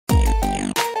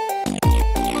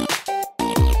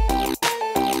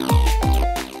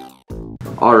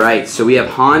All right, so we have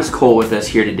Hans Cole with us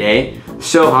here today.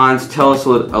 So Hans, tell us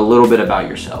a little bit about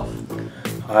yourself.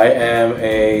 I am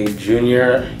a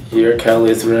junior here at Cal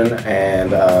Lutheran,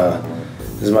 and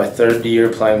this is my third year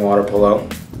playing water polo.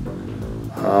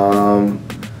 I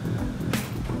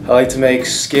like to make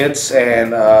skits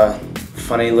and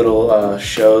funny little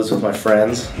shows with my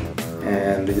friends.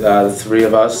 And the three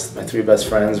of us, my three best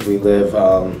friends, we live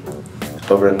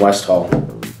over in West Hall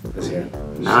this year.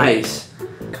 Nice. So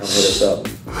come hit us up.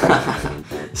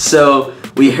 So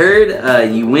we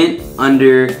heard you went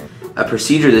under a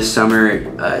procedure this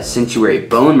summer since you were a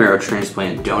bone marrow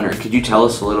transplant donor. Could you tell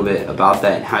us a little bit about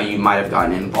that and how you might have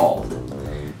gotten involved?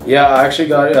 Yeah, I actually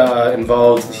got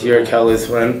involved here at Cal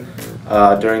Lutheran.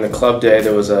 During the club day,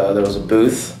 there was a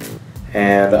booth,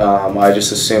 and I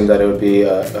just assumed that it would be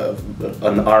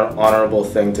an honorable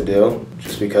thing to do,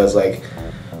 just because like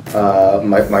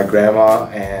my grandma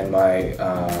and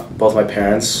both my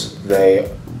parents,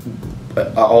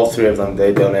 all three of them,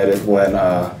 they donated when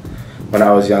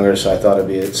I was younger, so I thought it'd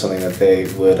be something that they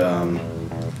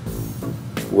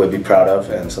would be proud of,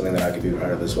 and something that I could be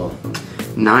proud of as well.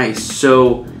 Nice.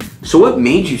 So what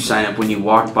made you sign up when you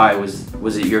walked by?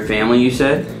 Was it your family, you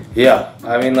said? Yeah,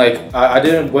 I mean, like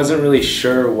I wasn't really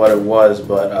sure what it was,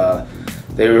 but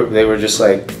they were just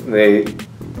like, they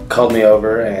called me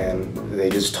over and they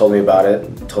just told me about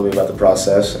it, told me about the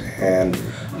process, and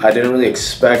I didn't really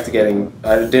expect to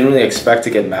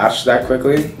get matched that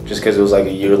quickly, just because it was like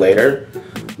a year later.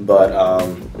 But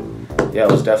yeah,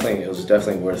 it was definitely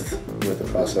worth the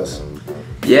process.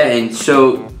 Yeah, and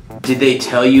so did they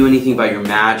tell you anything about your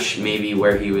match, maybe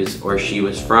where he was or she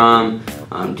was from?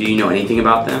 Do you know anything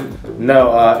about them?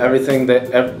 No, everything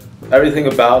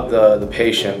about the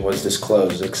patient was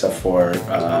disclosed, except for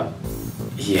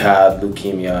he had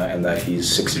leukemia and that he's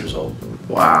 6 years old.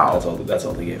 Wow. That's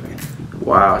all they gave me.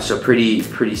 Wow, so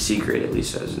pretty secret, at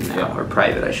least as of now, Yeah. or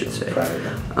private, I should say. Private,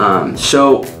 yeah.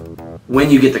 So when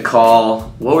you get the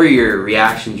call, what were your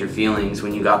reactions, your feelings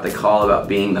when you got the call about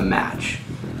being the match?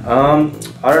 I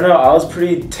don't know. I was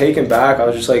pretty taken back. I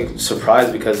was just like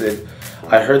surprised because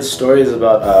I heard stories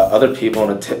about other people,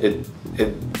 and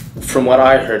from what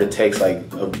I heard, it takes like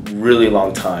a really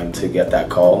long time to get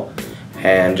that call,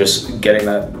 and just getting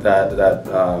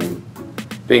that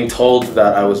being told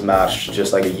that I was matched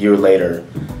just like a year later,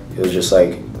 it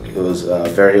was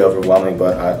very overwhelming.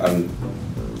 But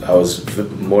I was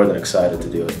more than excited to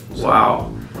do it. So.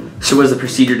 Wow. So was the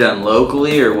procedure done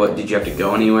locally, or what? Did you have to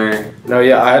go anywhere? No,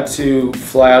 yeah, I had to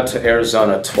fly out to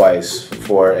Arizona twice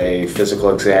for a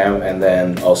physical exam and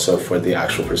then also for the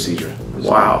actual procedure.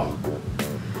 Wow.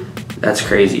 That's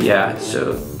crazy, yeah.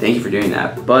 So thank you for doing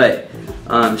that. But,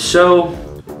 so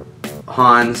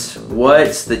Hans,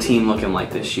 what's the team looking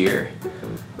like this year?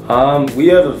 We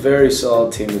have a very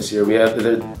solid team this year. I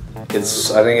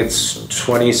think it's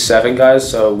 27 guys,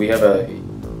 so we have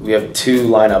two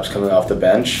lineups coming off the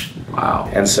bench. Wow.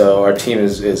 And so our team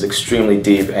is extremely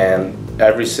deep, and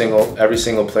every single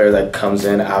player that comes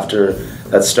in after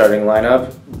that starting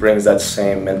lineup brings that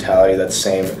same mentality, that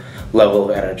same level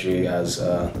of energy as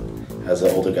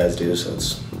the older guys do. So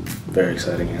it's very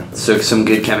exciting. Yeah. So some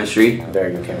good chemistry.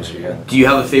 Very good chemistry. Yeah. Do you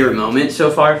have a favorite moment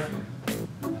so far?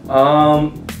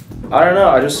 I don't know.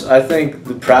 I think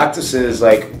the practices,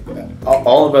 like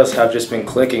all of us have just been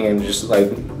clicking, and just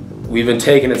like we've been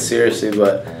taking it seriously,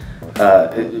 but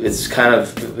it's kind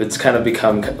of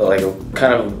become like a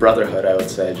kind of a brotherhood, I would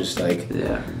say. Just like,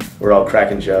 yeah, we're all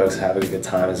cracking jokes, having a good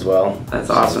time as well. That's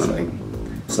awesome. So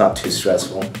it's not too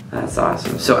stressful. That's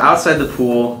awesome. So outside the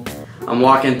pool, I'm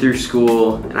walking through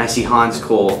school and I see Hans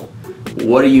Cole.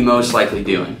 What are you most likely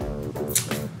doing?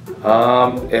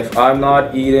 If I'm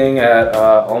not eating at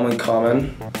Almond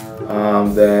Common,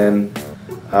 then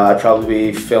I'd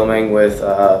probably be filming with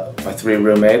my three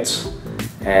roommates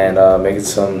and making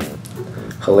some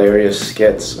hilarious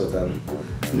skits with them.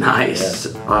 Nice.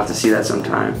 Yeah. I'll have to see that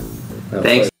sometime. No,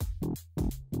 thanks.